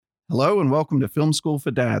Hello and welcome to Film School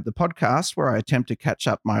for Dad, the podcast where I attempt to catch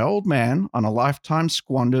up my old man on a lifetime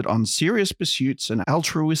squandered on serious pursuits and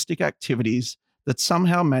altruistic activities that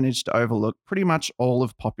somehow managed to overlook pretty much all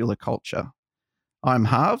of popular culture. I'm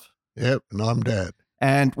Harv. Yep, and I'm Dad.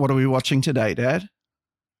 And what are we watching today, Dad?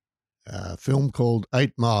 A film called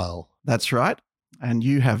 8 Mile. That's right. And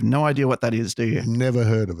you have no idea what that is, do you? Never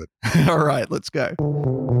heard of it. All right, let's go.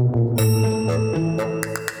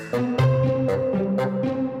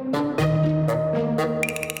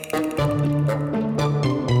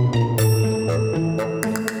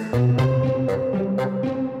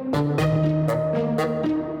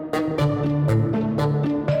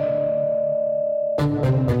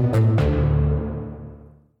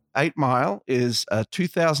 8 Mile is a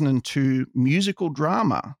 2002 musical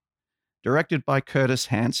drama directed by Curtis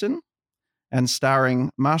Hanson and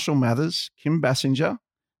starring Marshall Mathers, Kim Basinger,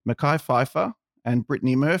 Mekhi Phifer, and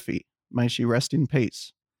Brittany Murphy. May she rest in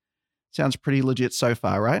peace. Sounds pretty legit so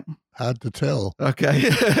far, right? Hard to tell.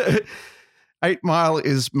 Okay. 8 Mile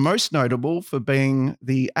is most notable for being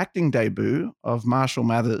the acting debut of Marshall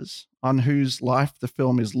Mathers, on whose life the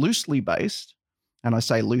film is loosely based, and I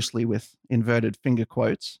say loosely with inverted finger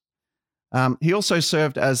quotes. He also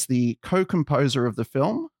served as the co-composer of the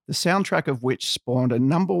film, the soundtrack of which spawned a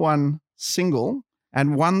 #1 single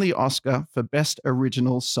and won the Oscar for Best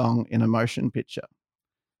Original Song in a Motion Picture.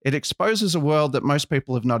 It exposes a world that most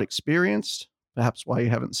people have not experienced, perhaps why you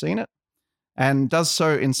haven't seen it, and does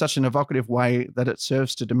so in such an evocative way that it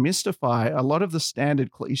serves to demystify a lot of the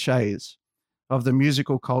standard cliches of the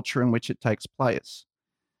musical culture in which it takes place.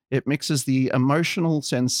 It mixes the emotional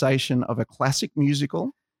sensation of a classic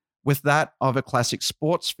musical with that of a classic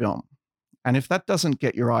sports film. And if that doesn't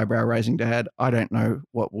get your eyebrow raising, Dad, I don't know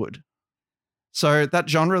what would. So that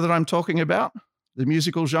genre that I'm talking about, the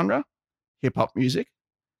musical genre, hip-hop music,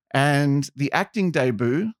 and the acting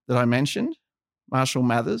debut that I mentioned, Marshall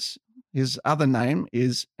Mathers, his other name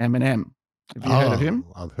is Eminem. Have you heard of him?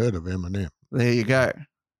 I've heard of Eminem. There you go.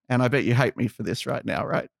 And I bet you hate me for this right now,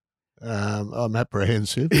 right? I'm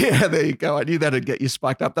apprehensive. Yeah, there you go. I knew that'd get you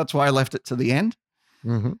spiked up. That's why I left it to the end.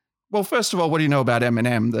 Mm-hmm. Well, first of all, what do you know about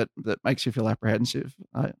Eminem that makes you feel apprehensive?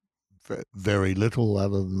 Very little,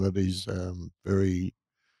 other than that he's very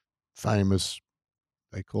famous.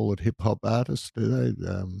 They call it hip-hop artist, do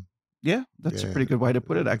they? Yeah, that's a pretty good way to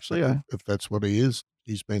put it, actually. If that's what he is.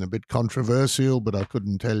 He's been a bit controversial, but I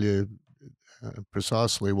couldn't tell you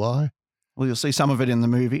precisely why. Well, you'll see some of it in the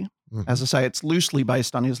movie. Mm-hmm. As I say, it's loosely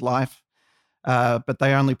based on his life, but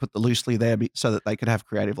they only put the loosely there so that they could have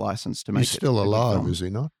creative license to make it. He's still alive, is he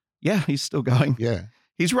not? Yeah, he's still going. Yeah.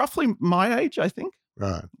 He's roughly my age, I think.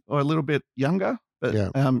 Right. Or a little bit younger. But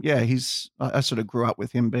I sort of grew up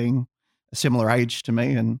with him being a similar age to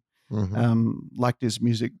me and liked his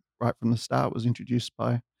music right from the start. Was introduced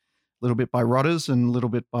a little bit by Rodders and a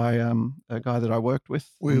little bit by a guy that I worked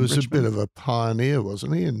with. Well, he was Richmond. A bit of a pioneer,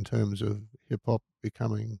 wasn't he, in terms of hip-hop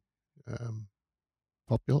becoming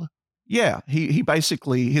popular? Yeah, he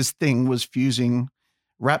basically, his thing was fusing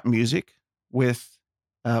rap music with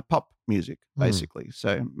pop music, basically.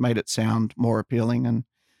 So made it sound more appealing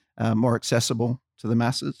and more accessible to the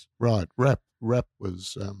masses. Right. Rap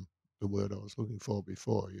was the word I was looking for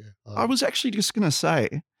before, yeah. I was actually just going to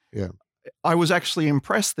say, I was actually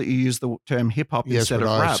impressed that you used the term hip-hop instead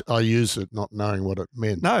of rap. I use it not knowing what it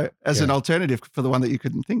meant. No, as an alternative for the one that you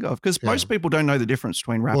couldn't think of, because most people don't know the difference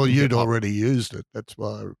between rap and hip-hop. Well, you'd already used it. That's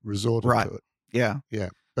why I resorted to it. Yeah. Yeah.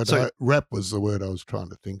 But rap was the word I was trying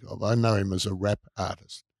to think of. I know him as a rap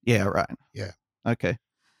artist. Yeah, right. Yeah. Okay.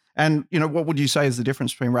 And, what would you say is the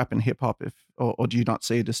difference between rap and hip-hop, or do you not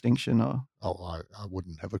see a distinction? Or? Oh, I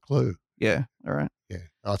wouldn't have a clue. Yeah, all right. Yeah,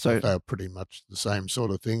 I thought they were pretty much the same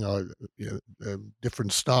sort of thing.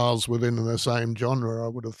 Different styles within the same genre, I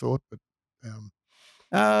would have thought, but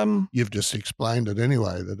you've just explained it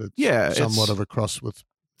anyway, that it's somewhat of a cross with...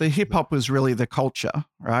 The hip-hop was really the culture,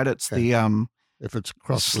 right? It's the... if it's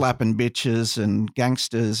cross slapping bitches and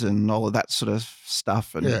gangsters and all of that sort of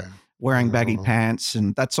stuff and wearing baggy pants,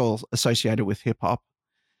 and that's all associated with hip-hop.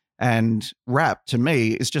 And rap, to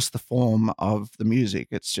me, is just the form of the music.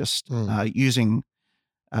 It's just using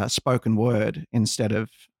spoken word instead of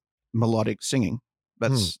melodic singing.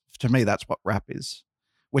 To me, that's what rap is,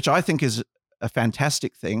 which I think is a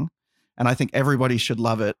fantastic thing. And I think everybody should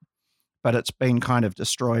love it. But it's been kind of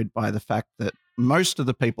destroyed by the fact that most of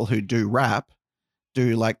the people who do rap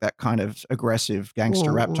do like that kind of aggressive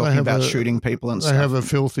gangster rap talking about shooting people and stuff. They have a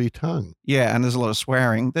filthy tongue. Yeah, and there's a lot of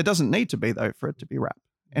swearing. There doesn't need to be, though, for it to be rap.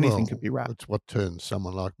 Anything could be rap. That's what turns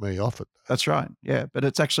someone like me off it. That's right, yeah. But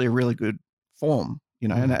it's actually a really good form,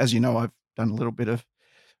 And as you know, I've done a little bit of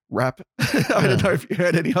rap. I don't know if you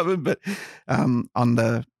heard any of them, but on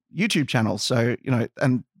the YouTube channel. So,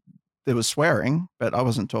 and there was swearing, but I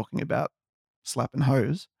wasn't talking about slapping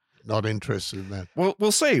hoes. Not interested in that. Well,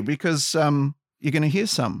 we'll see, because you're going to hear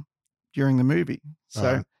some during the movie.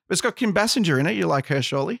 So it's got Kim Basinger in it. You like her,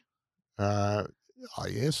 surely?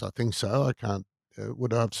 Yes, I think so. I can't.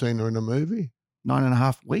 Would I have seen her in a movie?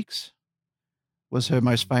 9.5 Weeks was her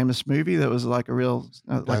most famous movie. That was like a real,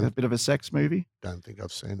 like a bit of a sex movie. Don't think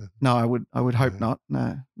I've seen it. No, I would hope not.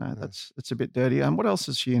 No, it's a bit dirty. What else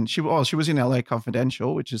is she in? She was in LA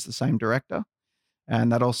Confidential, which is the same director,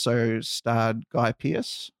 and that also starred Guy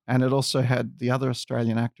Pearce, and it also had the other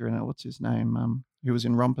Australian actor in it. What's his name? Who was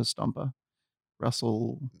in Romper Stomper?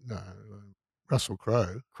 Russell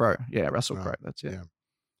Crowe. Crowe, yeah, Russell Crowe. That's it.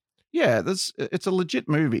 Yeah, it's a legit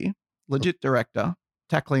movie, legit director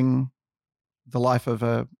tackling the life of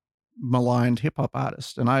a maligned hip hop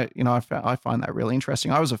artist, and I find that really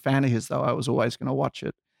interesting. I was a fan of his, though. I was always going to watch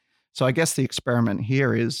it. So I guess the experiment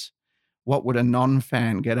here is, what would a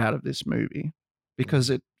non-fan get out of this movie? Because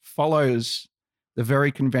it follows the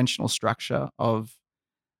very conventional structure of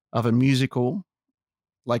a musical.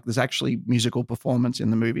 Like, there's actually musical performance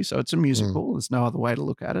in the movie, so it's a musical. There's no other way to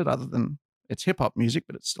look at it other than it's hip hop music,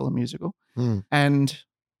 but it's still a musical. And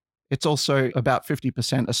it's also about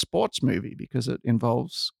 50% a sports movie, because it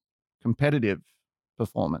involves competitive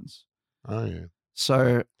performance. Oh, yeah.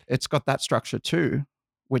 So it's got that structure too,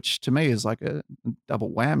 which to me is like a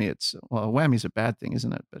double whammy. A whammy's a bad thing,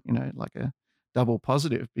 isn't it? But, like a double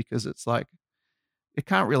positive, because it's like, it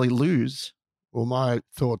can't really lose. Well, my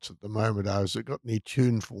thoughts at the moment are, has it got any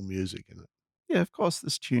tuneful music in it? Yeah, of course,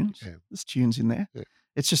 there's tunes. Yeah. There's tunes in there. Yeah.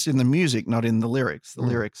 It's just in the music, not in the lyrics. The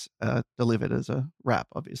lyrics are delivered as a rap,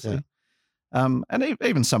 obviously. Yeah. And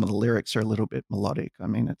even some of the lyrics are a little bit melodic. I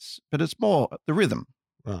mean, but it's more the rhythm.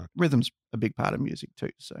 Right. Rhythm's a big part of music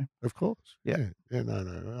too. So, of course. Yeah.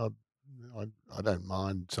 No. I don't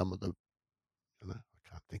mind some of the, I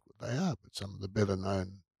can't think what they are, but some of the better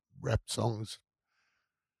known rap songs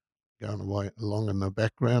going along in the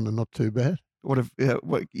background are not too bad. What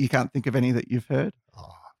you can't think of any that you've heard?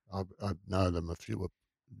 Oh, I know them if you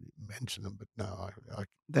mention them, but no, I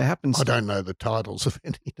don't know the titles of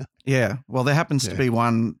any. Yeah, well, there happens to be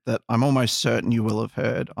one that I'm almost certain you will have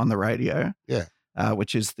heard on the radio. Yeah.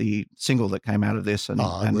 Which is the single that came out of this.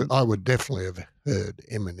 I would definitely have heard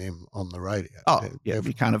Eminem on the radio. Oh, yeah,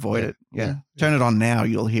 you can't avoid it. Yeah. Turn it on now,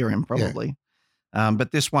 you'll hear him probably. Yeah.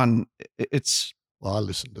 But this one, it's... Well, I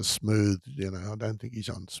listen to Smooth, I don't think he's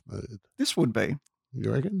on Smooth. This would be.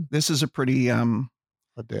 You reckon? This is a pretty...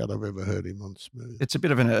 I doubt I've ever heard him on Smooth. It's a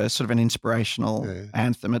bit of a sort of an inspirational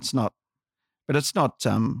anthem. It's not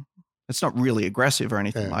really aggressive or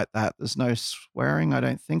anything like that. There's no swearing, I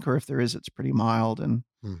don't think, or if there is, it's pretty mild. And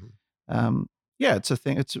it's a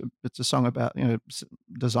thing. It's a song about,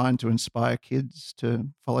 designed to inspire kids to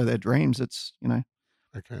follow their dreams. It's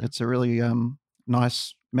it's a really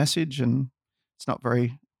nice message, and it's not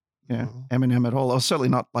very Eminem at all, or certainly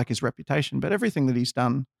not like his reputation. But everything that he's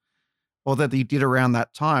done, or that he did around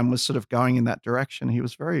that time, was sort of going in that direction. He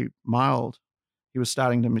was very mild. He was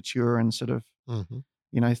starting to mature and sort of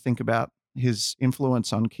think about his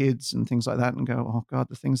influence on kids and things like that, and go, oh God,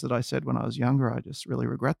 the things that I said when I was younger, I just really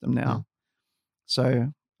regret them now.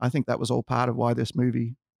 So I think that was all part of why this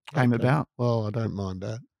movie came about. Well, I don't mind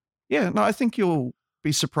that. Yeah, no, I think you'll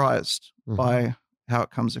be surprised by how it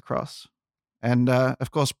comes across. And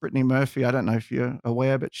of course, Brittany Murphy, I don't know if you're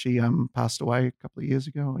aware, but she passed away a couple of years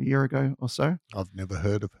ago, a year ago or so. I've never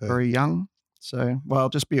heard of her. Very young. So, well,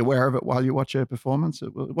 just be aware of it while you watch her performance.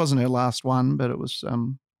 It wasn't her last one, but it was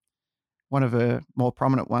one of her more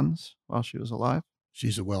prominent ones while she was alive.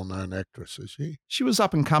 She's a well-known actress, is she? She was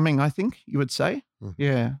up and coming, I think you would say.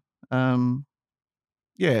 Yeah.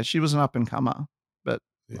 She was an up-and-comer, but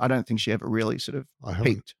I don't think she ever really sort of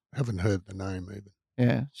peaked. I haven't heard the name even.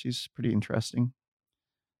 Yeah, she's pretty interesting.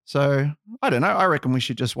 So I don't know. I reckon we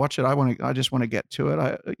should just watch it. I just want to get to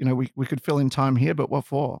it. We could fill in time here, but what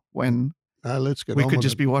for? When let's get we on could with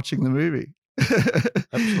just it. be watching the movie.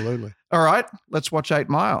 Absolutely. All right, let's watch 8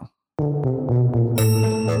 Mile.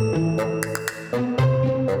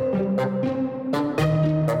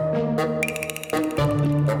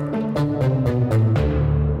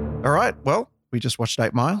 All right. Well, we just watched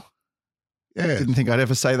 8 Mile. Yeah. Didn't think I'd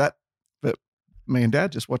ever say that, but me and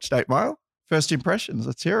Dad just watched 8 Mile. First impressions.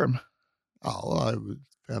 Let's hear them. Oh, I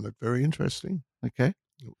found it very interesting. Okay.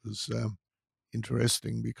 It was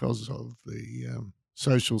interesting because of the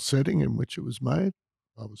social setting in which it was made.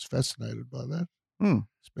 I was fascinated by that.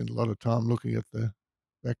 Spent a lot of time looking at the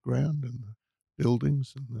background and the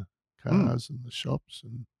buildings and the cars and the shops,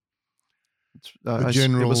 and It's, the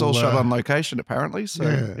it was all general, shot on location, apparently. So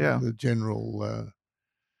yeah, yeah. the general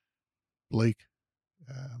bleak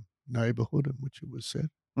neighbourhood in which it was set.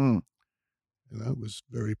 Mm. Was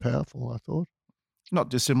very powerful, I thought. Not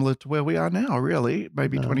dissimilar to where we are now, really.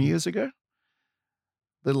 Maybe 20 No. years ago.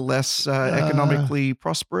 A little less Uh, economically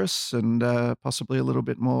prosperous and possibly a little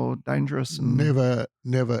bit more dangerous never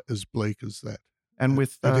as bleak as that and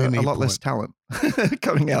with at a any lot less point. talent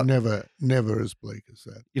coming out. Never as bleak as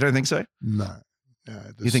that. You don't think so? No, no.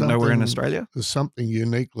 You think nowhere in Australia? There's something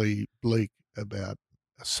uniquely bleak about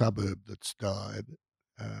a suburb that's died.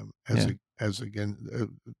 Yeah. As again,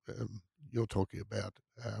 you're talking about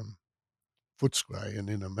Footscray and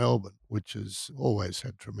Inner Melbourne, which has always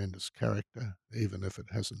had tremendous character, even if it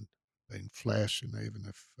hasn't been flash, and even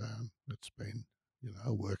if it's been,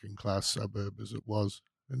 a working class suburb as it was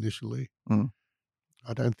initially. Mm.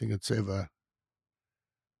 I don't think it's ever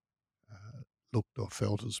looked or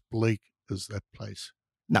felt as bleak as that place.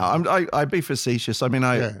 No, I'd be facetious. I mean,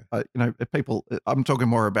 Yeah. if people, I'm talking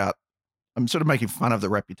more about, I'm sort of making fun of the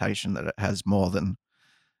reputation that it has more than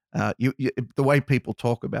the way people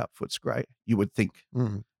talk about Footscray. You would think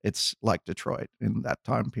Mm. it's like Detroit in that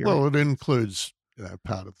time period. Well, it includes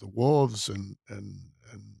part of the wharves and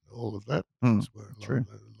all of that. Mm, That's where true.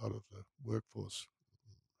 a lot of the workforce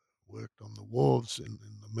worked on the wharves in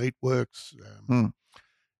the meat works, Mm.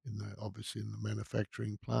 obviously in the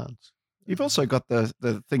manufacturing plants. You've also got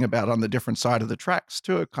the thing about on the different side of the tracks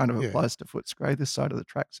too. It kind of Yeah, applies to Footscray. This side of the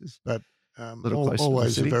tracks is but a little closer to the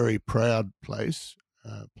always a city. very proud place,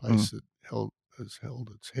 Mm. place that has held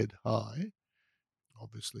its head high.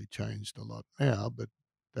 Obviously changed a lot now, but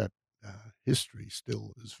that history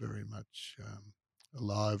still is very much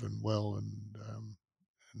alive and well and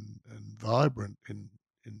vibrant in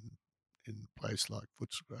in a place like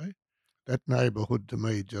Footscray. That neighbourhood to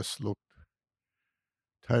me just looked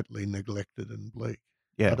totally neglected and bleak.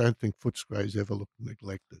 I Yeah. don't think Footscray's ever looked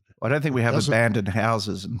neglected. I don't think It we have doesn't abandoned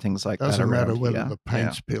houses and things like that doesn't matter around whether here. the Yeah.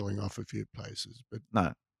 paint's peeling off a few places, but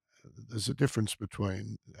No. there's a difference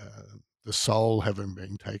between the soul having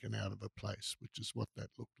been taken out of a place, which is what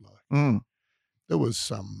that looked like. Mm. There was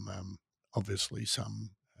some, obviously,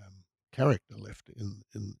 some character left in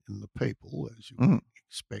the people, as you would Mm.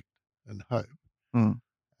 expect and hope, Mm.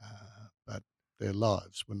 but their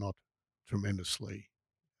lives were not tremendously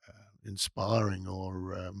inspiring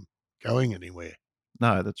or going anywhere.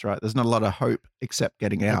 No, that's right. There's not a lot of hope except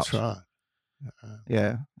getting That's out. right. Uh,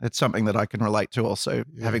 Yeah. It's something that I can relate to also.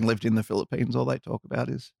 yeah, Having lived in the Philippines, all they talk about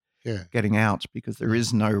is yeah, getting out because there yeah,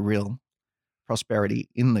 is no real prosperity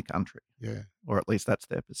in the country, yeah, or at least that's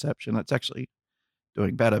their perception. It's actually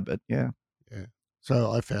doing better, but yeah. yeah.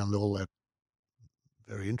 So I found all that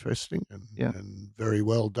very interesting Yeah. and very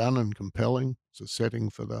well done and compelling. It's a setting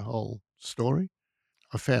for the whole story.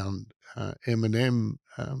 I found Eminem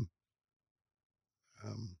um,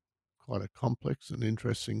 quite a complex and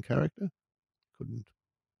interesting character. Couldn't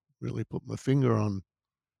really put my finger on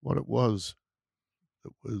what it was.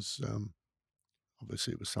 It was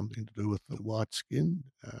obviously it was something to do with the white skin,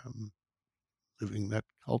 living that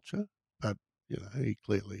culture, but he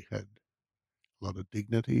clearly had a lot of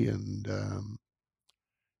dignity and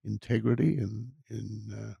integrity in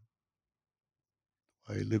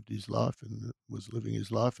way he lived his life and was living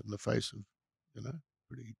his life in the face of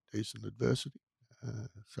pretty decent adversity.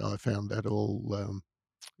 So I found that all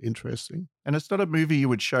interesting. And it's not a movie you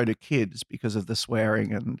would show to kids because of the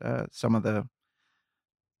swearing and some of the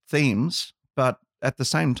themes, but at the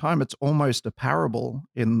same time, it's almost a parable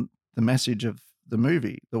in the message of the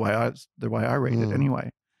movie, the way I read it Mm,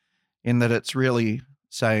 anyway, in that it's really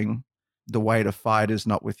saying the way to fight is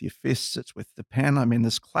not with your fists, it's with the pen. I mean,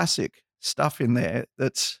 there's classic stuff in there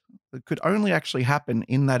that could only actually happen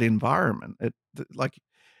in that environment. Like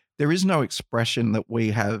there is no expression that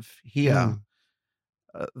we have here mm,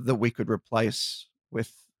 that we could replace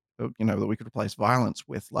with that we could replace violence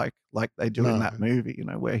with like they do in no, that movie,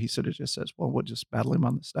 where he sort of just says, well, we'll just battle him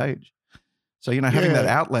on the stage. So having that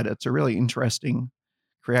yeah, outlet, it's a really interesting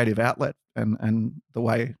creative outlet, and the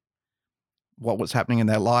way what was happening in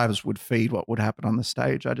their lives would feed what would happen on the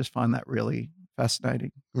stage. I just find that really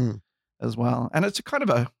fascinating mm. as well, and it's a kind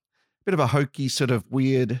of a bit of a hokey sort of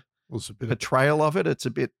weird Was a bit of portrayal of it. It's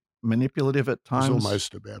a bit manipulative at was times.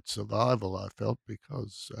 almost about survival. I felt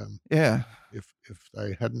because Yeah, if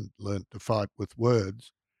they hadn't learnt to fight with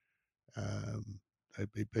words, um,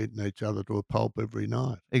 they'd be beating each other to a pulp every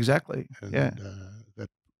night, exactly. Yeah. and that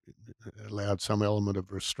allowed some element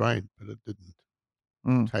of restraint, but it didn't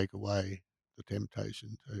Mm, take away the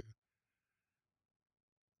temptation to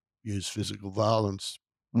use physical violence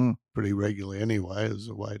mm. pretty regularly anyway as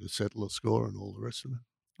a way to settle a score and all the rest of it.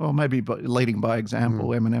 Or maybe leading by example,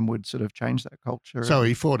 Eminem would sort of change that culture. So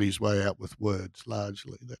he fought his way out with words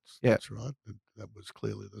largely. Yeah. That's right. That was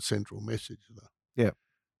clearly the central message of Yeah.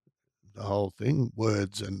 the whole thing.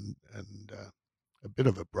 Words and a bit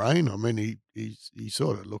of a brain. I mean, he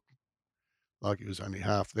sort of looked like he was only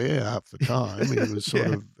half there half the time. He was sort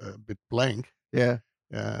Yeah. of a bit blank. Yeah.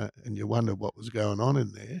 And you wondered what was going on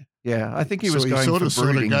in there. Yeah. I think he was going sort for of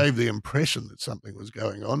brooding. gave the impression that something was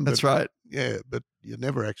going on. That's right. Yeah, but you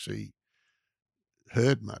never actually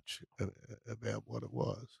heard much about what it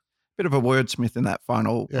was. Bit of a wordsmith in that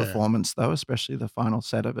final Yeah. performance, though, especially the final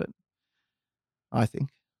set of it. I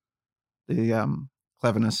think the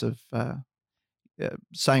cleverness of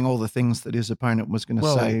saying all the things that his opponent was going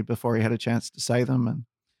to say before he had a chance to say them, and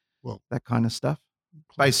that kind of stuff.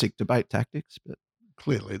 Basic debate tactics, but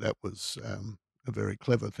clearly that was a very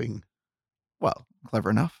clever thing. Well,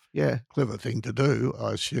 clever enough, yeah. Clever thing to do.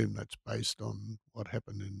 I assume that's based on what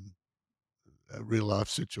happened in a real life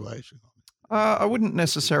situation. I wouldn't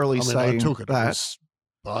necessarily say I took it that. as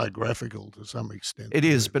biographical to some extent. It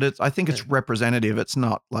is, but I think it's representative. It's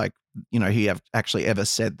not like, he actually ever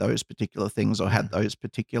said those particular things or had those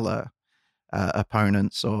particular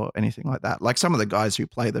opponents or anything like that. Like some of the guys who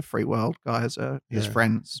play the Free World guys are his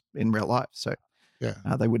friends in real life, so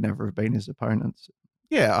they would never have been his opponents.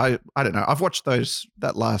 Yeah, I don't know. I've watched those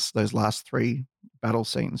last 3 battle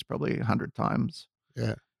scenes probably 100 times.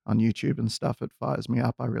 Yeah. On YouTube and stuff. It fires me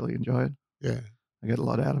up. I really enjoy it. Yeah. I get a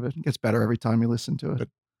lot out of it. It gets better every time you listen to it. But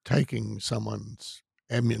taking someone's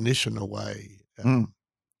ammunition away in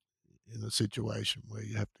a situation where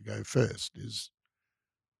you have to go first it's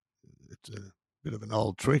a bit of an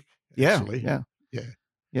old trick, actually.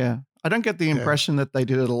 Yeah. I don't get the impression that they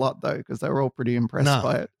did it a lot, though, because they were all pretty impressed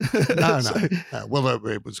by it. No. Well,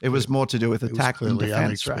 it was more to do with attack than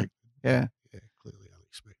defense, right? Yeah. Yeah, clearly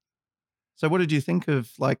unexpected. So what did you think of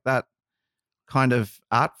like that kind of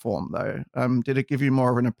art form, though? Did it give you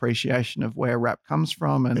more of an appreciation of where rap comes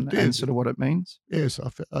from and sort of what it means? Yes,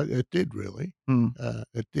 it did really.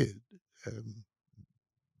 It did.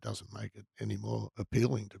 Doesn't make it any more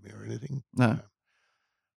appealing to me or anything. No.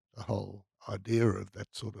 The whole idea of that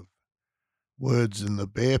sort of words in the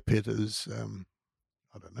bear pit is,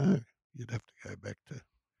 I don't know, you'd have to go back to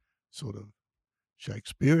sort of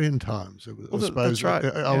Shakespearean times. I suppose that's right.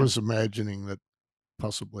 I was imagining that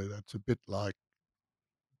possibly that's a bit like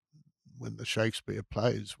when the Shakespeare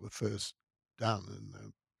plays were first done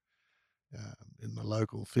in the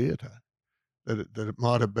local theatre. That it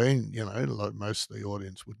might have been, like most of the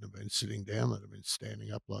audience wouldn't have been sitting down; they'd have been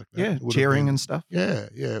standing up like that. Yeah, cheering and stuff. Yeah,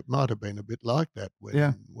 it might have been a bit like that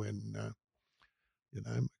when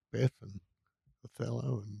Macbeth and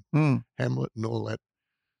Othello and Hamlet and all that.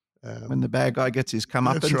 When the bad guy gets his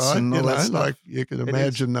comeuppance, that's right. and all that stuff. Like you can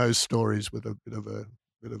imagine those stories with a bit of a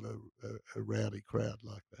rowdy crowd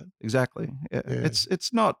like that. Exactly. Yeah.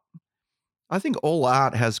 It's not. I think all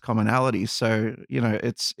art has commonality, so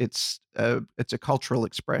it's a cultural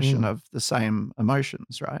expression of the same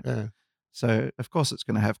emotions, right? Yeah. So of course it's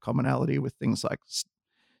going to have commonality with things like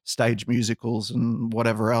stage musicals and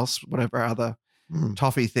whatever other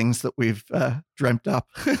toffee things that we've dreamt up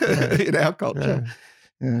in our culture,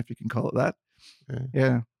 if you can call it that.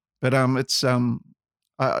 Yeah. But it's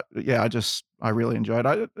I really enjoyed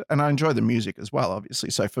it, and I enjoy the music as well, obviously.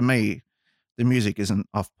 So for me, the music isn't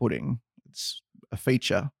off-putting. It's a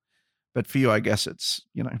feature, but for you, I guess it's,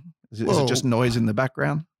 is it just noise in the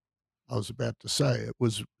background? I was about to say it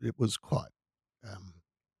was quite,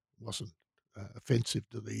 wasn't offensive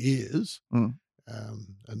to the ears. And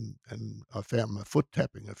I found my foot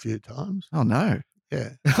tapping a few times. Oh no.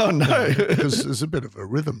 Yeah. Oh no. Because there's a bit of a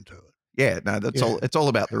rhythm to it. Yeah, no, it's all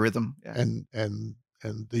about the rhythm. Yeah. And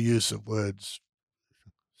the use of words,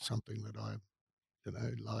 something that I,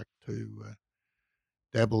 like to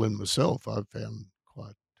dabble in myself, I've found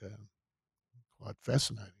quite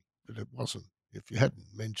fascinating. But it wasn't. If you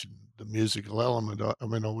hadn't mentioned the musical element, I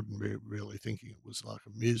wouldn't be really thinking it was like a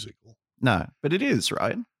musical. No, but it is,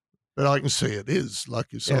 right? But I can see it is.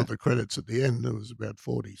 Like you saw the credits at the end, there was about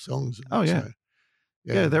 40 songs. Oh yeah. So,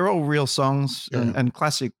 yeah, they're all real songs and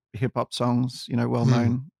classic hip hop songs, well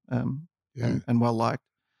known and well liked.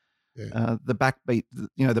 Yeah. The backbeat,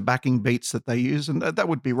 the backing beats that they use, and that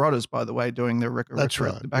would be Rodders, by the way, doing the record That's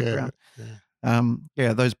right. at the background.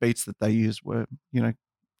 Yeah. Those beats that they used were,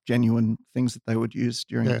 genuine things that they would use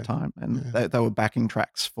during the time, and they were backing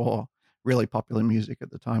tracks for really popular music at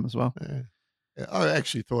the time as well. Yeah. I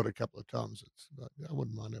actually thought a couple of times I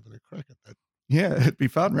wouldn't mind having a crack at that. Yeah, it'd be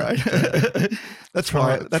fun, right? That's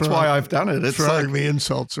Try- why I've done it. It's Throwing like the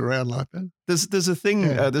insults around like that. there's a thing,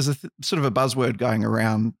 Yeah. there's a sort of a buzzword going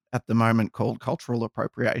around at the moment called cultural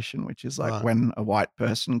appropriation, which is like Right. when a white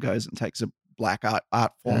person goes and takes a black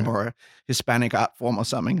art form Yeah. or a Hispanic art form or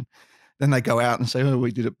something, then they go out and say, "Oh,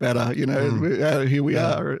 we did it better," you know. Here we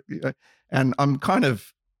Yeah. are, you know. And I'm kind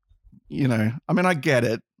of, you know, I mean, I get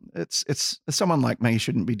it. It's someone like me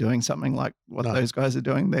shouldn't be doing something like what No. those guys are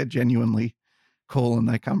doing. They're genuinely cool and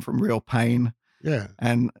they come from real pain. Yeah.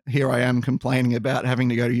 And here I am complaining about having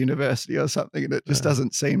to go to university or something, and it just Yeah.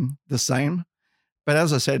 doesn't seem the same. But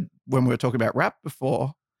as I said when we were talking about rap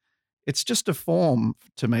before, it's just a form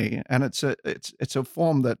to me, and it's a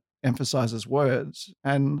form that emphasizes words.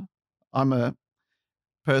 And I'm a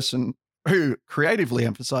person who creatively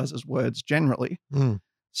emphasizes words generally. Mm.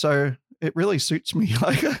 So it really suits me.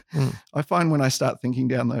 Like I find when I start thinking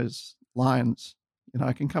down those lines, you know,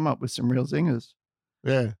 I can come up with some real zingers.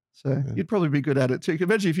 Yeah. So you'd probably be good at it too.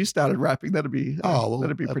 Imagine if you started rapping, that'd be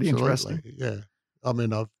that'd be pretty interesting. Absolutely. Yeah. I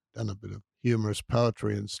mean, I've done a bit of humorous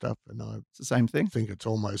poetry and stuff, and I It's the same thing. think it's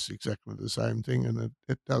almost exactly the same thing, and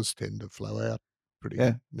it does tend to flow out pretty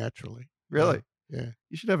naturally. Really? Yeah.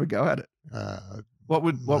 You should have a go at it. What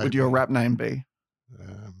would your maybe. rap name be?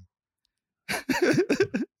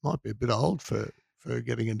 Might be a bit old for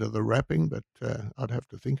getting into the rapping, but I'd have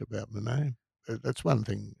to think about the name. That's one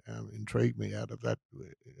thing intrigued me out of that.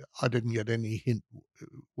 I didn't get any hint.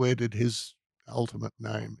 Where did his ultimate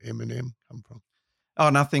name, Eminem, come from? Oh,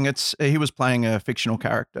 nothing. He was playing a fictional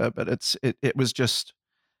character, but it was just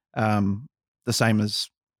the same as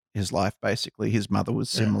his life. Basically, his mother was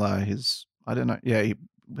similar. I don't know. Yeah, he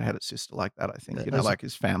had a sister like that. I think Yeah, you know, like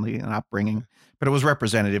his family and upbringing. But it was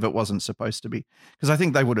representative. It wasn't supposed to be, because I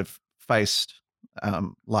think they would have faced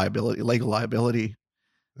legal liability,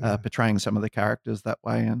 portraying some of the characters that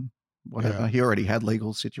way and whatever. Yeah. He already had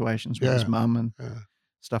legal situations with his mum and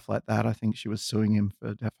stuff like that. I think she was suing him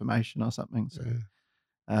for defamation or something. So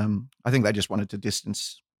I think they just wanted to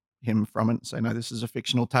distance him from it and say, no, this is a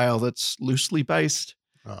fictional tale that's loosely based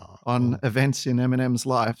on events in Eminem's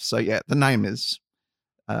life. So yeah, the name is,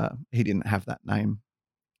 he didn't have that name.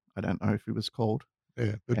 I don't know if he was called.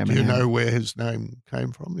 Yeah, but Eminem. do you know where his name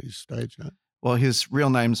came from, his stage name? Well, his real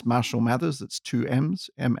name's Marshall Mathers. It's 2 M's,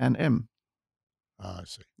 M and M. I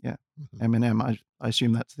see. Yeah, Eminem. I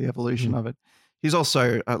assume that's the evolution of it. He's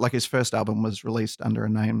also, like his first album was released under a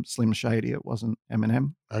name, Slim Shady. It wasn't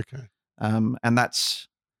Eminem. Okay. And it's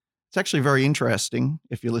actually very interesting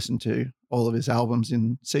if you listen to all of his albums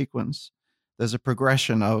in sequence. There's a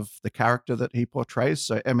progression of the character that he portrays.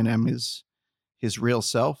 So Eminem is his real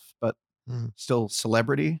self, but still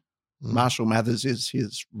celebrity. Marshall Mathers is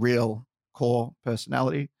his real core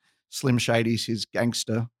personality. Slim Shady's his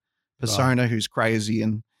gangster persona who's crazy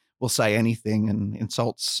and will say anything and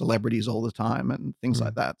insults celebrities all the time and things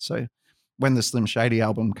like that. So when the Slim Shady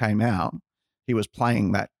album came out, he was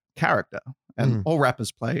playing that character. And all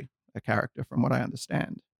rappers play a character from what I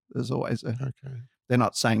understand. There's always they're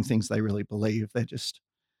not saying things they really believe. They're just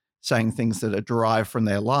saying things that are derived from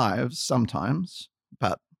their lives sometimes,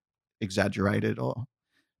 but exaggerated or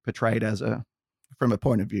portrayed as from a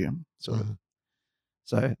point of view, sort of.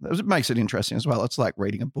 So it makes it interesting as well. It's like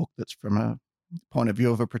reading a book that's from a point of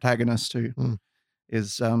view of a protagonist who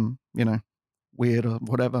is, you know, weird or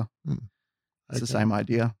whatever. It's the same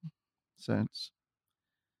idea. So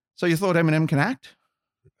you thought Eminem can act?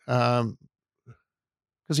 Because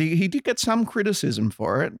he did get some criticism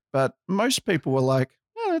for it, but most people were like,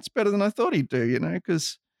 "Oh, it's better than I thought he'd do," you know,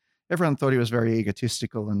 because everyone thought he was very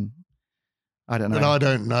egotistical and I don't know. But I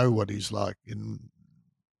don't know what he's like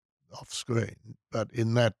off screen, but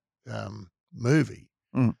in that movie,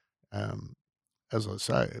 as I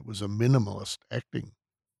say, it was a minimalist acting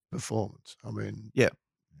performance. I mean,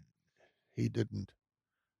 he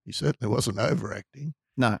certainly wasn't overacting.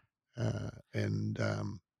 No. And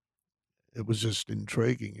it was just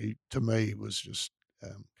intriguing. To me, he was just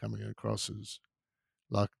coming across as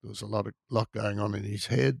like there was a lot going on in his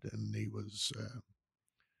head, and he was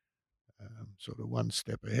sort of one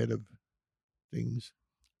step ahead of things.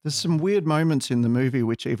 There's some weird moments in the movie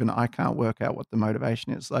which even I can't work out what the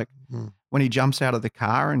motivation is. Like when he jumps out of the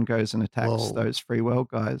car and goes and attacks those Free World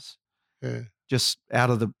guys. Yeah. Just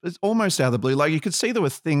it's almost out of the blue. Like you could see there were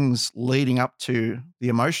things leading up to the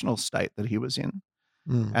emotional state that he was in.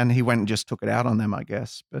 And he went and just took it out on them, I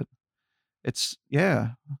guess. But it's,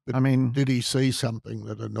 But I mean. Did he see something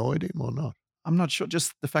that annoyed him or not? I'm not sure.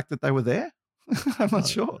 Just the fact that they were there. I'm not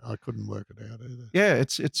sure. I couldn't work it out either. Yeah,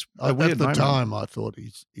 it's a weird moment. At the time, I thought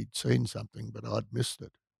he'd seen something, but I'd missed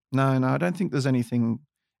it. No, I don't think there's anything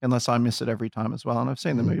unless I miss it every time as well. And I've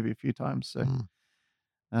seen the movie a few times, so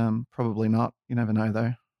probably not. You never know,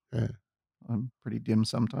 though. Yeah. I'm pretty dim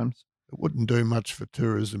sometimes. It wouldn't do much for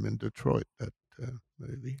tourism in Detroit, that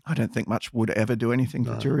movie. I don't think much would ever do anything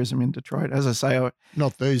for No. tourism in Detroit. As I say,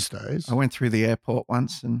 Not these days. I went through the airport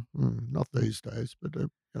once, and Not these days, but it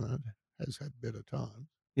has had better times.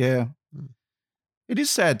 yeah. Mm. It is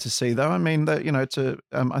sad to see, though. I mean, that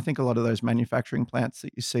I think a lot of those manufacturing plants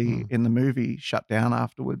that you see in the movie shut down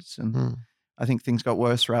afterwards, and I think things got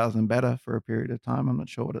worse rather than better for a period of time. I'm not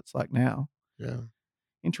sure what it's like now. Yeah.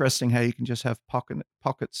 Interesting how you can just have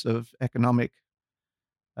pockets of economic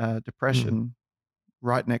depression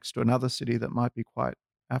right next to another city that might be quite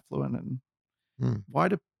affluent. And why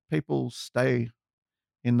do people stay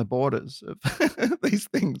in the borders of these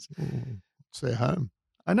things? It's their home.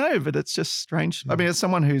 I know, but it's just strange. I mean, as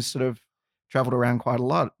someone who's sort of traveled around quite a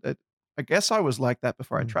lot, I guess I was like that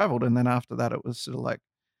before I traveled. And then after that, it was sort of like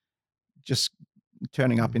just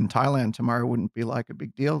turning up in Thailand tomorrow wouldn't be like a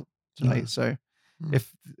big deal to me. So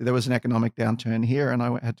if there was an economic downturn here and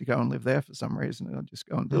I had to go and live there for some reason, I'd just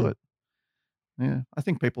go and do it. Yeah. I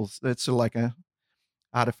think it's sort of like a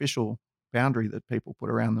artificial boundary that people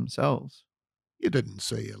put around themselves. You didn't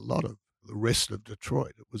see a lot of the rest of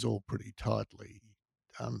Detroit. It was all pretty tightly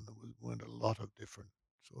done. There weren't a lot of different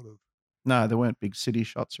sort of... No, there weren't big city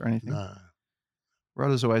shots or anything. No.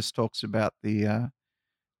 Rodders always talks about the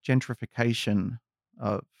gentrification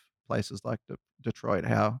of places like Detroit,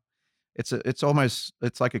 how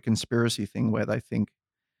it's like a conspiracy thing where they think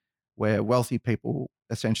where wealthy people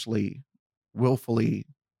essentially willfully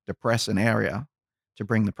depress an area to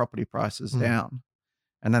bring the property prices down,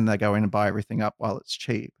 and then they go in and buy everything up while it's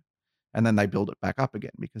cheap, and then they build it back up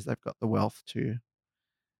again because they've got the wealth to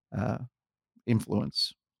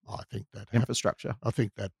influence I think that infrastructure. I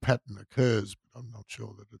think that pattern occurs, but I'm not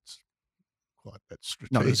sure that it's quite that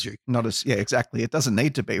strategic. Not as yeah, exactly. It doesn't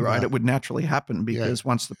need to be, right? No. It would naturally happen because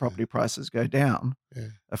once the property prices go down,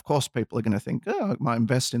 of course people are going to think, oh, I might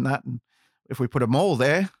invest in that, and if we put a mall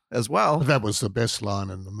there as well. But that was the best line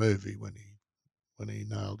in the movie when he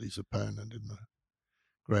nailed his opponent in the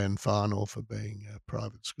grand final for being a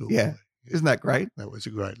private school boy. Isn't that great? That was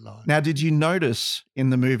a great line. Now, did you notice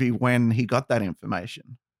in the movie when he got that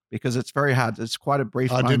information? Because it's very hard. It's quite a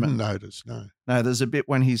brief moment. I didn't notice, no. No, there's a bit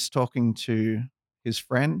when he's talking to his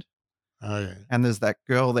friend. Oh, yeah. And there's that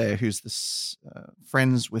girl there who's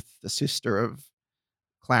friends with the sister of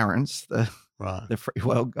Clarence, the free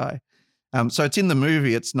world guy. So it's in the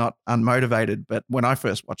movie. It's not unmotivated. But when I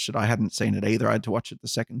first watched it, I hadn't seen it either. I had to watch it the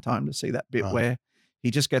second time to see that bit where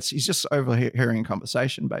he's just overhearing a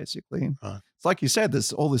conversation, basically. And it's like you said,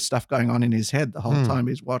 there's all this stuff going on in his head the whole time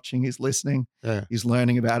he's watching, he's listening, he's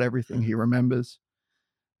learning about everything he remembers.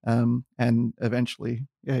 And eventually,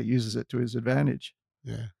 uses it to his advantage.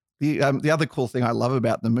 Yeah. The other cool thing I love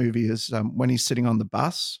about the movie is when he's sitting on the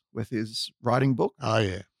bus with his writing book. Oh,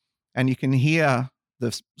 yeah. And you can hear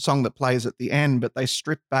the song that plays at the end, but they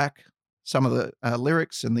strip back some of the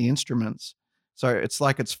lyrics and the instruments. So it's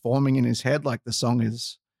like it's forming in his head, like the song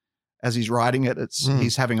is, as he's writing it,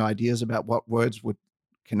 he's having ideas about what words would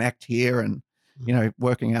connect here and,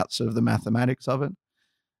 working out sort of the mathematics of it.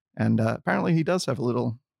 And apparently he does have a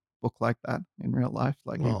little book like that in real life.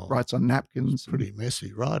 Like he writes on napkins. It's pretty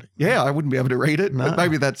messy writing. Yeah, I wouldn't be able to read it, but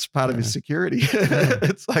maybe that's part of his security.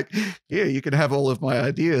 It's like, you can have all of my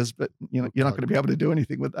ideas, but you're not going to be able to do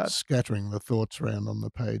anything with that. Scattering the thoughts around on the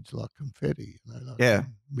page like confetti,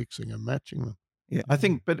 mixing and matching them. Yeah, I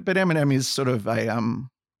think, but Eminem is sort of a,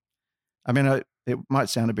 it might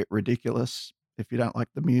sound a bit ridiculous if you don't like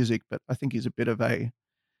the music, but I think he's a bit of a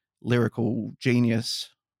lyrical genius,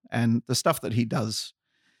 and the stuff that he does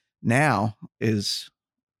now is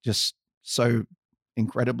just so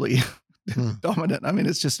incredibly dominant. I mean,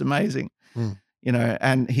 it's just amazing, and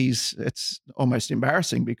it's almost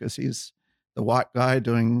embarrassing because he's the white guy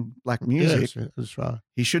doing black music. Yes, that's right.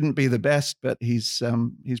 He shouldn't be the best, but he's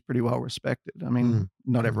pretty well respected. I mean,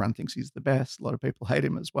 not everyone thinks he's the best. A lot of people hate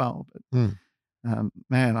him as well. But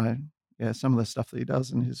some of the stuff that he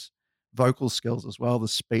does and his vocal skills as well, the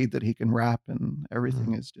speed that he can rap and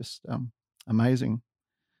everything is just amazing.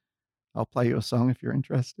 I'll play you a song if you're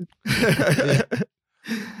interested.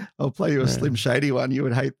 I'll play you a Slim Shady one. You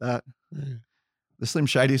would hate that. Yeah. The Slim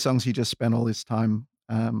Shady songs, he just spent all his time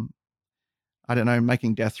I don't know,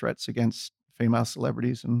 making death threats against female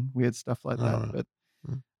celebrities and weird stuff like that. But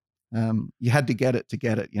you had to get it,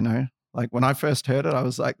 Like when I first heard it, I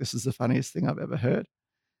was like, this is the funniest thing I've ever heard.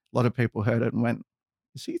 A lot of people heard it and went,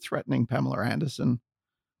 is he threatening Pamela Anderson?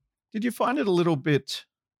 Did you find it a little bit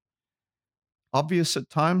obvious at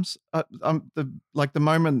times. The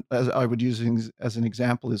moment as I would use as an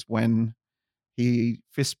example is when he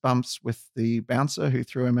fist bumps with the bouncer who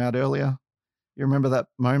threw him out earlier. You remember that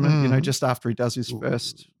moment? Mm. Just after he does his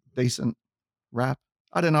first decent rap.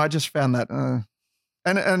 I don't know. I just found that,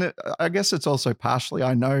 I guess it's also partially.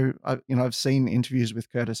 I know, I've seen interviews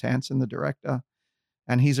with Curtis Hanson, the director,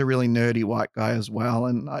 and he's a really nerdy white guy as well.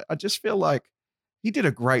 And I just feel like he did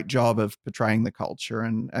a great job of portraying the culture,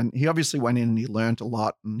 and he obviously went in and he learned a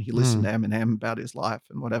lot, and he listened to Eminem about his life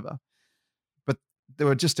and whatever. But there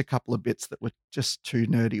were just a couple of bits that were just too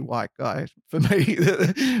nerdy white guy for me,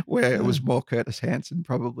 where it was more Curtis Hanson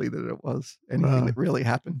probably than it was anything that really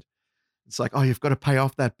happened. It's like, oh, you've got to pay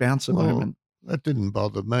off that bouncer moment. That didn't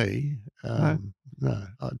bother me. No. No,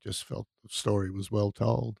 I just felt the story was well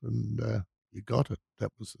told, and you got it.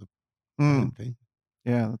 That was the main thing.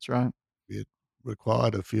 Yeah, that's right. It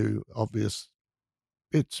required a few obvious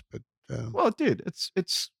bits, but Well, it did.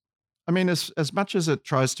 I mean, as much as it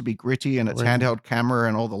tries to be gritty and it's handheld camera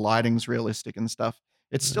and all the lighting's realistic and stuff,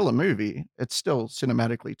 it's still a movie. It's still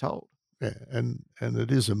cinematically told. yeah, and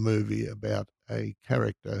it is a movie about a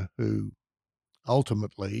character who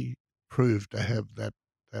ultimately proved to have that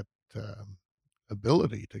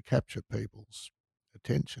ability to capture people's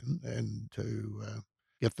attention and to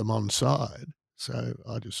get them on side. So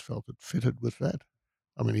I just felt it fitted with that.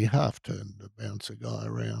 I mean, he half turned the bouncer guy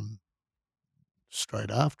around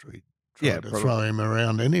straight after he tried to throw him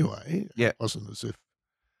around anyway. Yeah. It wasn't as if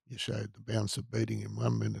you showed the bouncer beating him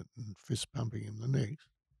 1 minute and fist pumping him the next.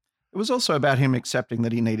 It was also about him accepting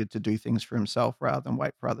that he needed to do things for himself rather than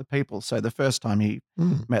wait for other people. So the first time he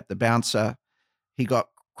met the bouncer, he got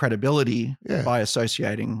credibility by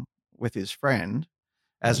associating with his friend,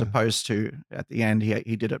 as opposed to at the end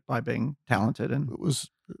he did it by being talented and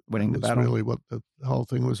winning the battle. That's really what the whole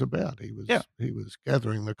thing was about. He was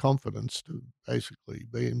gathering the confidence to basically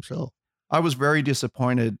be himself. I was very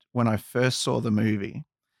disappointed when I first saw the movie,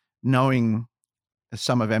 knowing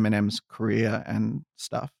some of Eminem's career and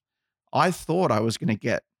stuff. I thought I was going to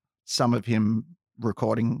get some of him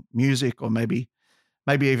recording music, or maybe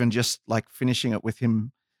even just like finishing it with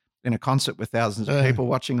him in a concert with thousands of people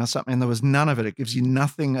watching or something. And there was none of it. It gives you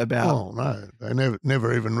nothing about. Oh no, they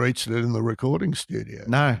never even reached it in the recording studio.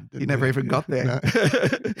 No, he never even got there.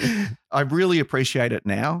 No. I really appreciate it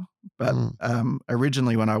now, but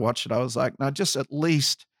originally when I watched it, I was like, no, just at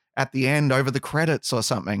least at the end over the credits or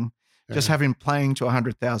something, just have him playing to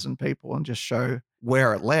 100,000 people and just show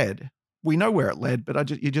where it led. We know where it led,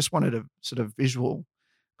 but you just wanted a sort of visual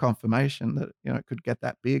confirmation that it could get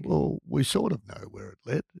that big. Well, we sort of know where it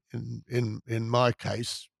led. In my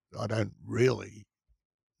case, I don't really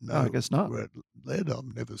know. I guess not. Where it led.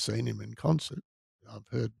 I've never seen him in concert. I've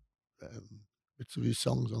heard bits of his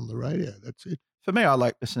songs on the radio. That's it. For me, I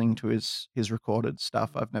like listening to his recorded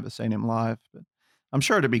stuff. I've never seen him live, but I'm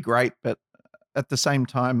sure it'd be great. But at the same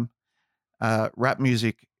time, rap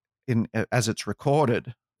music, as it's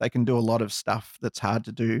recorded, they can do a lot of stuff that's hard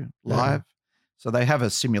to do live. So they have a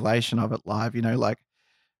simulation of it live, like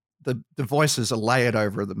the voices are layered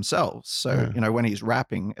over themselves. So, when he's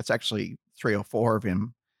rapping, it's actually 3 or 4 of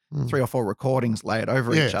him, 3 or 4 recordings layered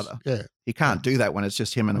over each other. Yeah. He can't do that when it's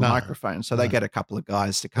just him and a microphone. So they get a couple of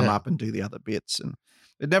guys to come up and do the other bits. And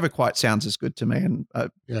it never quite sounds as good to me. And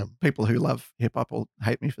people who love hip hop will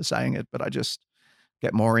hate me for saying it, but I just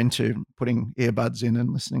get more into putting earbuds in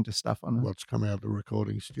and listening to stuff on it. What's come out of the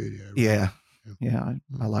recording studio. Right? Yeah. Yeah,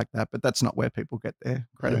 I like that, but that's not where people get their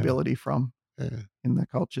credibility from in the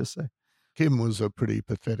culture. So Kim was a pretty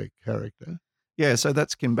pathetic character. Yeah, so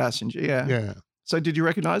that's Kim Basinger. Yeah. Yeah. So did you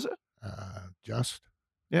recognize her? Just.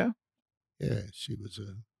 Yeah. Yeah, she was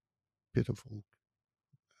a pitiful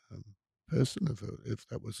person. If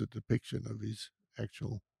that was a depiction of his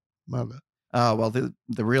actual mother. Oh well,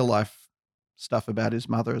 the real life stuff about his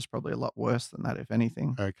mother is probably a lot worse than that, if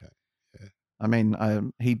anything. Okay. Yeah. I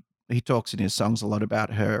mean, he talks in his songs a lot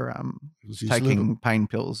about her taking pain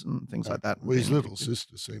pills and things like that. Well, his little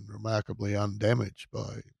sister seemed remarkably undamaged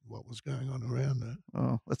by what was going on around her.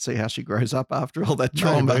 Oh, let's see how she grows up after all that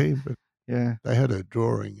trauma. Maybe, but yeah, they had her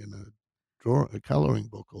drawing in a colouring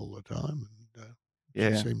book all the time,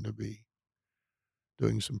 and she seemed to be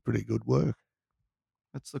doing some pretty good work.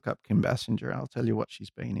 Let's look up Kim Basinger. I'll tell you what she's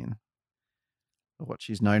been in, or what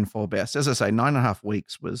she's known for best. As I say, 9.5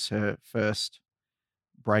 Weeks was her first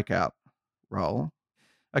breakout role.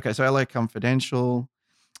 Okay, so LA Confidential.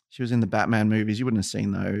 She was in the Batman movies. You wouldn't have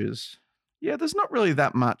seen those. Yeah, there's not really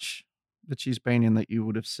that much that she's been in that you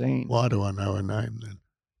would have seen. Why do I know her name then?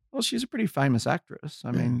 Well, she's a pretty famous actress.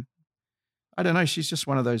 I mean, I don't know. She's just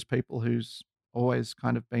one of those people who's always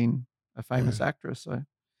kind of been a famous actress. So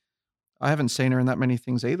I haven't seen her in that many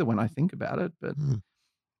things either when I think about it, but Mm.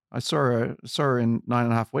 I saw her in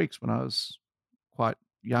 9.5 Weeks when I was quite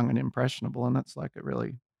young and impressionable, and that's like a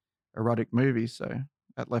really erotic movie, so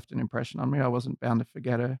that left an impression on me. I wasn't bound to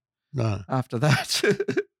forget her No. after that.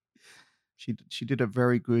 She did a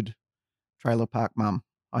very good Trailer Park Mum,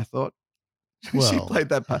 I thought. She Well, played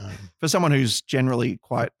that part. For someone who's generally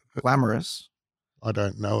quite glamorous, I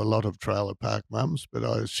don't know a lot of Trailer Park Mums, but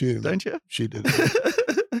I assume don't you? she did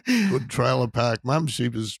a good Trailer Park Mum. She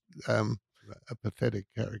was a pathetic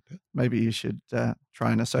character. Maybe you should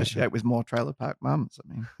try and associate with more Trailer Park Mums.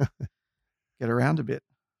 I mean, get around a bit.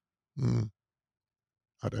 Mm.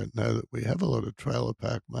 I don't know that we have a lot of Trailer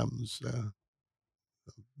Park Mums.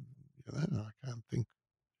 I can't think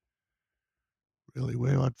really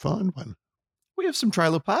where I'd find one. We have some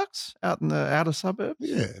trailer parks out in the outer suburbs.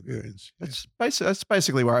 Yeah, variants. Yeah. That's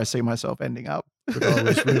basically where I see myself ending up. But I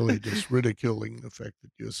was really just ridiculing the fact that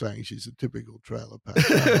you're saying she's a typical trailer park.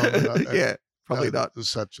 Yeah, probably not. There's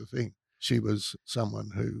such a thing. She was someone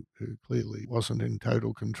who clearly wasn't in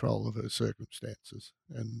total control of her circumstances,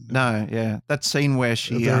 and No, yeah, that scene where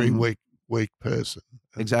she a very weak person.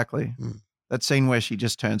 exactly. Mm. That scene where she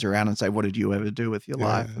just turns around and say, "What did you ever do with your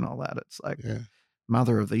life?" and all that. It's like, Yeah.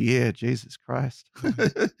 Mother of the Year, Jesus Christ.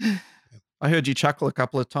 I heard you chuckle a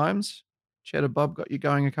couple of times. Cheddar Bob got you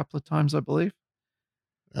going a couple of times, I believe.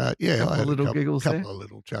 Yeah, Couple I had of little giggles there. couple of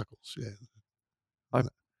little chuckles. Yeah, I-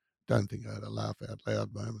 don't think I had a laugh out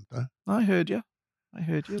loud moment though. I heard you.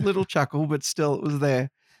 Little chuckle, but still, it was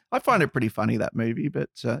there. I find it pretty funny, that movie, but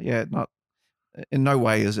yeah, not in no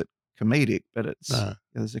way is it comedic, but No.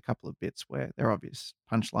 there's a couple of bits where they're obvious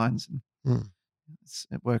punchlines, and Mm.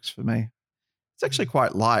 it works for me. It's actually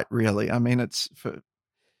quite light, really. I mean, it's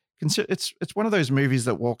one of those movies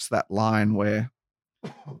that walks that line where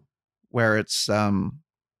it's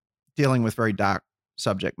dealing with very dark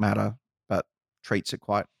subject matter, but treats it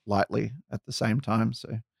quite lightly at the same time.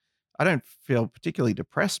 So I don't feel particularly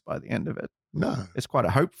depressed by the end of it. No. It's quite a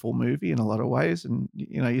hopeful movie in a lot of ways, and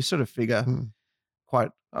you sort of figure Mm.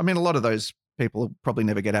 I mean, a lot of those people will probably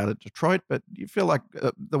never get out of Detroit, but you feel like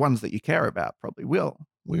the ones that you care about probably will.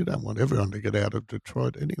 We don't want everyone to get out of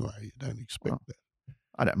Detroit anyway. You don't expect Well, that.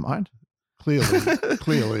 I don't mind. Clearly,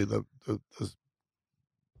 the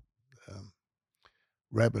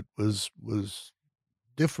rabbit was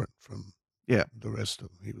different from Yeah. the rest of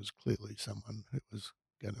them. He was clearly someone who was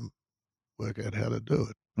going to work out how to do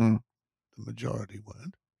it. Mm. The majority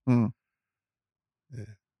weren't. Mm.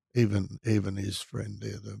 Yeah. Even his friend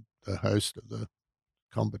there, the host of the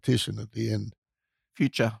competition at the end.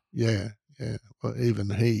 Future. Yeah. Well, even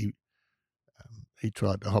he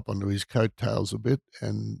tried to hop onto his coattails a bit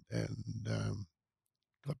and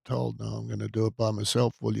got told, "No, I'm going to do it by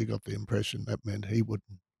myself." Well, you got the impression that meant he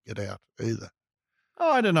wouldn't get out either.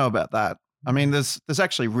 Oh, I don't know about that. I mean, there's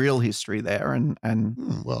actually real history there, and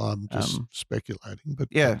Well, I'm just speculating, but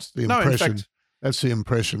yeah. that's the No, in impression. fact, That's the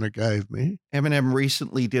impression it gave me. Eminem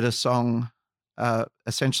recently did a song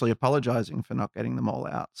essentially apologizing for not getting them all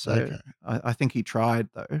out. So Okay. I think he tried,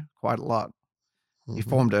 though, quite a lot. He Mhm.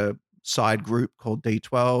 formed a side group called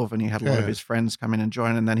D12, and he had a lot of Yeah. his friends come in and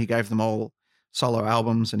join, and then he gave them all solo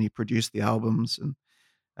albums, and he produced the albums, and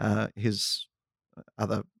his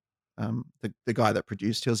other the guy that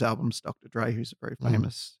produced his albums, Dr. Dre, who's a very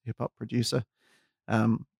famous hip hop producer,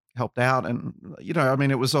 helped out, and I mean,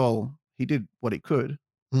 it was all, he did what he could,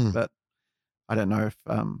 Mm. but I don't know if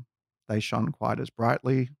they shone quite as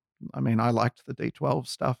brightly. I mean, I liked the D12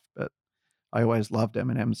 stuff, but I always loved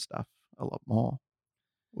Eminem's stuff a lot more.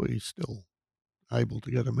 Well, he's still able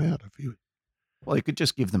to get them out if you. Well, you could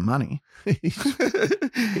just give them money.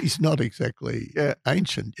 He's not exactly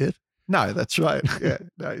ancient yet. No, that's right. Yeah,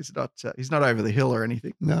 no, he's not. He's not over the hill or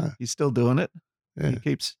anything. No. He's still doing it. Yeah.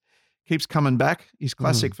 He keeps coming back. He's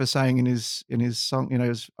classic for saying in his song,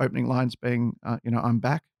 his opening lines being, "I'm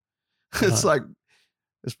back." It's like,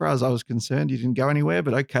 as far as I was concerned, you didn't go anywhere,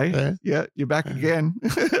 but okay, yeah, you're back again.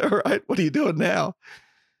 All right, what are you doing now?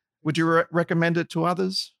 Would you recommend it to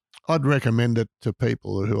others? I'd recommend it to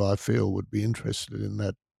people who I feel would be interested in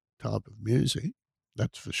that type of music.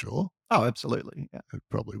 That's for sure. Oh, absolutely. Yeah. I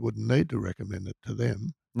probably wouldn't need to recommend it to them.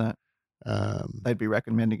 No. They'd be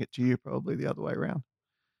recommending it to you, probably the other way around.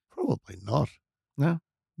 Probably not. No.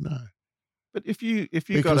 But if you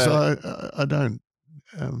because I don't.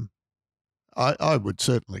 I would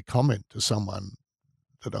certainly comment to someone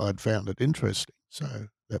that I'd found it interesting, so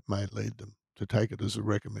that may lead them to take it as a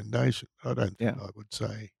recommendation. I don't think I would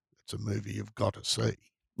say it's a movie you've got to see.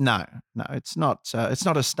 No, it's not. It's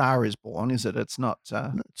not A Star Is Born, is it? It's not.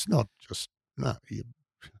 No, it's not just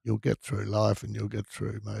You'll get through life and you'll get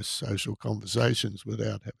through most social conversations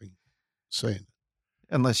without having seen.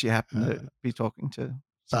 Unless you happen Uh, to be talking to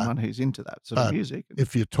but someone who's into that sort of but music.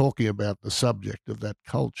 if you're talking about the subject of that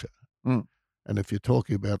culture, Mm, and if you're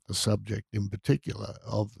talking about the subject in particular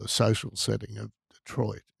of the social setting of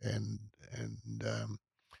Detroit and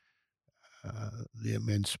the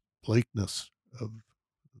immense bleakness of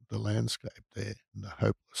the landscape there and the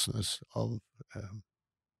hopelessness um,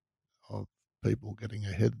 of people getting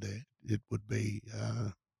ahead there, it would be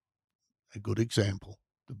a good example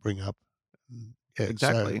to bring up. And yeah,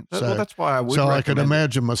 exactly. Well, that's why I would so I could recommend it.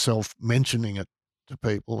 imagine myself mentioning it to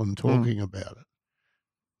people and Mm. talking about it.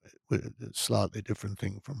 With a slightly different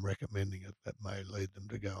thing from recommending it that may lead them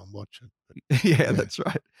to go and watch it. But Yeah, yeah, that's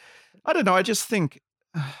right. I don't know. I just think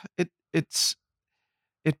it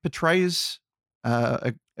portrays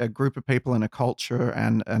a group of people in a culture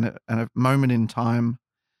and a moment in time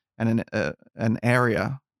and an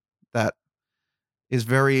area that is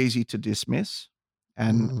very easy to dismiss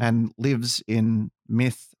mm, and lives in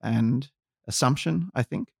myth and assumption, I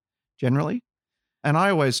think, generally. And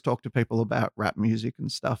I always talk to people about rap music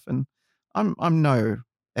and stuff, and I'm no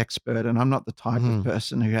expert, and I'm not the type of mm,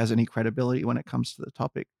 person who has any credibility when it comes to the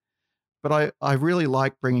topic. But I really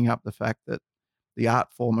like bringing up the fact that the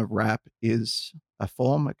art form of rap is a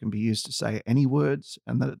form. It can be used to say any words,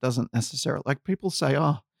 and that it doesn't necessarily, like people say,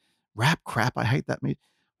 oh, rap crap, I hate that music.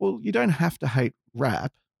 Well, you don't have to hate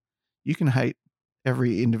rap. You can hate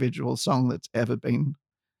every individual song that's ever been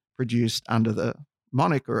produced under the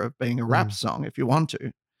moniker of being a rap mm. song if you want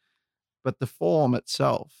to. But the form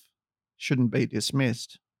itself shouldn't be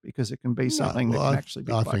dismissed because it can be No, something that well, can actually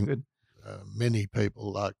be I quite think good. many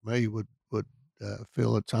people like me would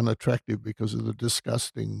feel it's unattractive because of the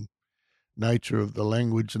disgusting nature of the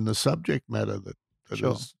language and the subject matter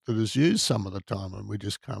Sure. that is used some of the time, and we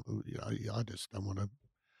just can't. You know, I just don't want to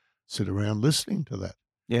sit around listening to that.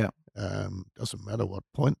 Yeah. Doesn't matter what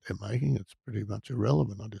point they're making; it's pretty much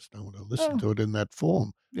irrelevant. I just don't want to listen Oh, to it in that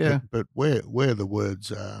form. But yeah. but where the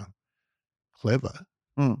words are clever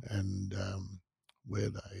Mm, and where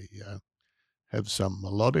they have some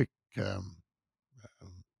melodic, um,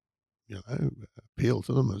 um, appeal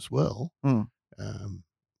to them as well, mm, um,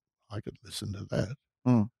 I could listen to that.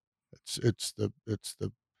 mm. It's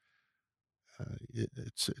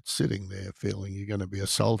sitting there feeling you're going to be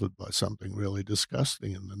assaulted by something really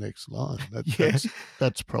disgusting in the next line. Yeah.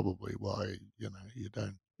 That's probably why you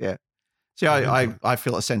don't Yeah. See, get into it. I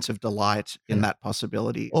feel a sense of delight in Yeah, that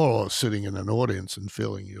possibility. or sitting in an audience and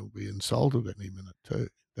feeling you'll be insulted any minute too.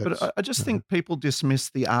 But That's I just think people dismiss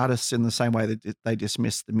the artists in the same way that they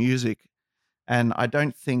dismiss the music. And I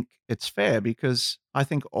don't think it's fair because I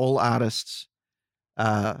think all artists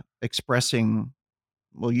are expressing,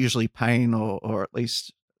 well, usually pain or at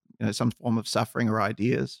least some form of suffering or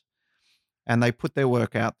ideas. And they put their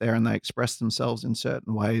work out there and they express themselves in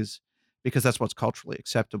certain ways because that's what's culturally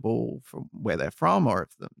acceptable from where they're from, or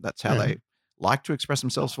if that's how yeah. they like to express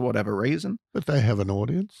themselves for whatever reason. But they have an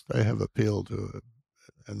audience. They have appeal to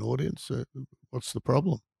an audience. What's the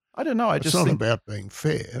problem? I don't know. I It's just not think about being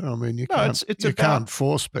fair. I mean, no, it's you about can't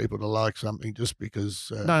force people to like something just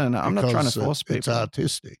no. I'm not trying to force it's people.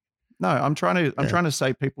 artistic. No, I'm Yeah. trying to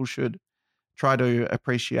say people should try to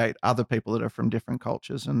appreciate other people that are from different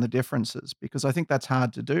cultures and the differences because I think that's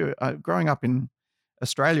hard to do. Growing up in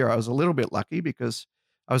Australia, I was a little bit lucky because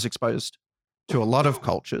I was exposed to a lot of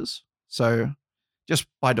cultures. So just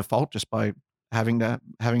by default, just by having a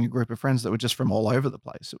group of friends that were just from all over the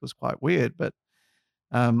place, it was quite weird. But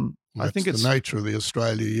I That's think the it's nature of the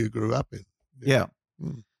Australia you grew up in. Yeah. yeah.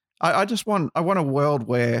 Mm. I want a world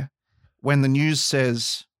where when the news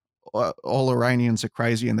says all Iranians are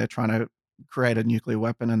crazy and they're trying to create a nuclear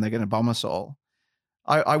weapon and they're going to bomb us all,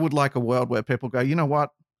 I would like a world where people go, you know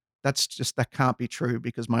what? That can't be true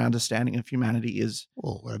because my understanding of humanity is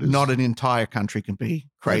Well, not an entire country can be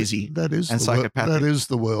crazy that is and that psychopathic. is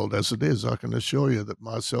the world as it is. I can assure you that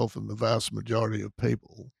myself and the vast majority of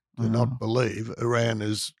people do Uh, not believe Iran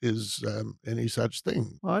is any such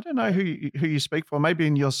thing. well, I don't know who you speak for, maybe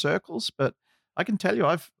in your circles, but I can tell you,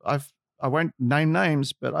 I won't name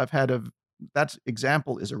names, but I've had that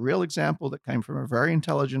example is a real example that came from a very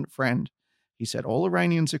intelligent friend. He said all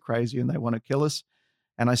Iranians are crazy and they want to kill us.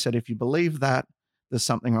 And I said, if you believe that, there's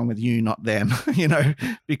something wrong with you, not them,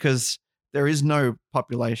 because there is no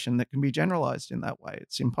population that can be generalized in that way.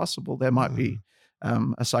 It's impossible. There might be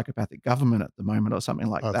Mm, a psychopathic government at the moment or something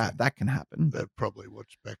like I that. think That can happen, but they've probably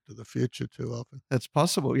watched Back to the Future too often. that's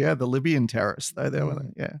possible. Yeah, the Libyan terrorists, though,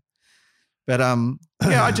 Mm. yeah. But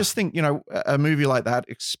yeah, I just think a movie like that,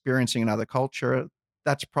 experiencing another culture,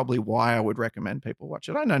 that's probably why I would recommend people watch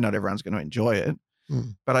it. I know not everyone's going to enjoy it,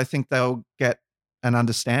 Mm. but I think they'll get an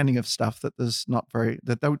understanding of stuff that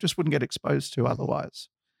that they just wouldn't get exposed to otherwise.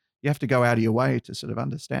 You have to go out of your way to sort of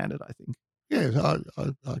understand it, I think. Yes,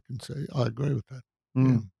 I can see. I agree with that.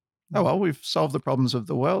 Mm. Oh, well, we've solved the problems of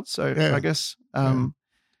the world. So Yeah. I guess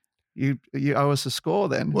you owe us a score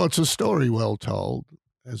then. Well, it's a story well told.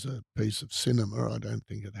 As a piece of cinema, I don't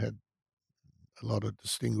think it had a lot of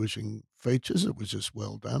distinguishing features. It was just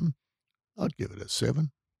well done. I'd give it a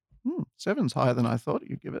 7. 7's higher than I thought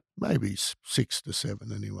you'd give it. Maybe 6 to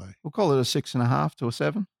 7 anyway. We'll call it a 6.5 to a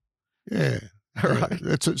 7. Yeah. All Yeah, right.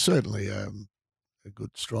 That's certainly a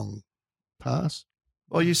good, strong pass.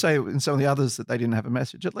 Well, you say in some of the others that they didn't have a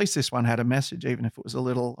message. At least this one had a message, even if it was a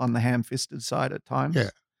little on the ham-fisted side at times. Yeah.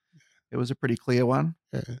 It was a pretty clear one.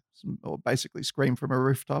 Yeah. Or basically scream from a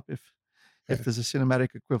rooftop if Yeah. there's a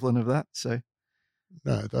cinematic equivalent of that. So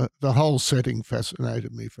No, the whole setting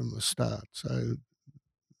fascinated me from the start. So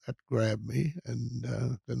that grabbed me, and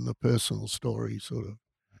then the personal story sort of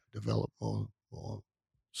developed more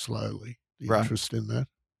slowly. The Right. interest in that,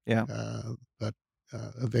 yeah. but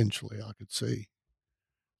eventually I could see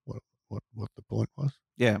what the point was.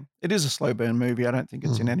 Yeah. It is a slow burn movie. I don't think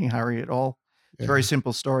it's in Mhm. any hurry at all. It's a Yeah. very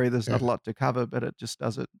simple story. There's not a Yeah. lot to cover, but it just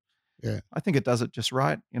does it. Yeah. I think it does it just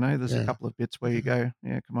right. There's a Yeah. couple of bits where you go,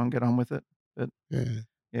 yeah, come on, get on with it. Yeah.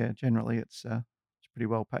 Yeah, generally it's pretty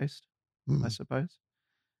well paced, I Mm. suppose.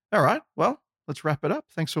 All right. Well, let's wrap it up.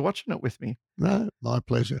 Thanks for watching it with me. No, my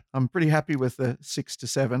pleasure. I'm pretty happy with the 6 to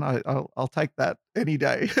 7. I'll take that any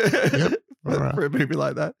day All right. for a movie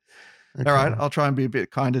like that. Okay. All right. I'll try and be a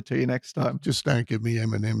bit kinder to you next time. Just don't give me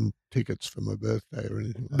M&M tickets for my birthday or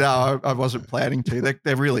anything like that. No, I wasn't planning to.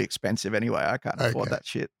 They're really expensive anyway. I can't afford Okay. that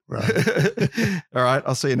shit. Right. All right.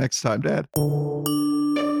 I'll see you next time, Dad.